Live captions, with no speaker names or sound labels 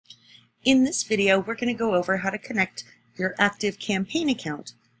In this video, we're going to go over how to connect your ActiveCampaign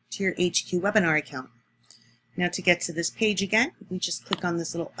account to your HQ Webinar account. Now to get to this page again, we just click on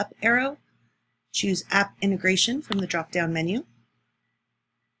this little up arrow, choose App Integration from the drop-down menu,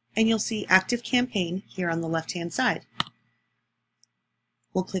 and you'll see ActiveCampaign here on the left-hand side.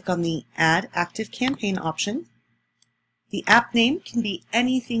 We'll click on the Add ActiveCampaign option. The app name can be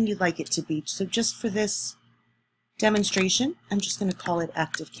anything you'd like it to be, so just for this demonstration, I'm just going to call it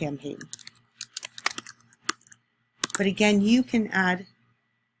ActiveCampaign. But again, you can add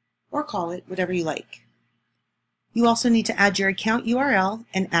or call it whatever you like. You also need to add your account URL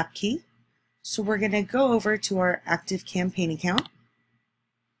and app key. So we're going to go over to our ActiveCampaign account.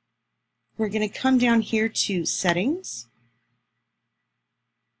 We're going to come down here to Settings.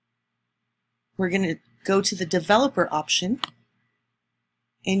 We're going to go to the Developer option,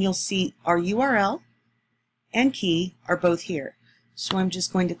 and you'll see our URL and key are both here. So I'm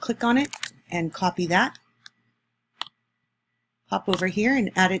just going to click on it and copy that. Hop over here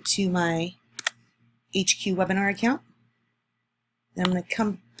and add it to my HQ Webinar account. Then I'm going to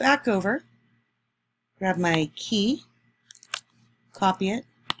come back over, grab my key, copy it,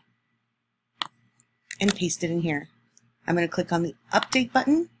 and paste it in here. I'm going to click on the Update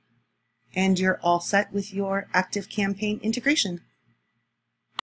button, and you're all set with your ActiveCampaign integration.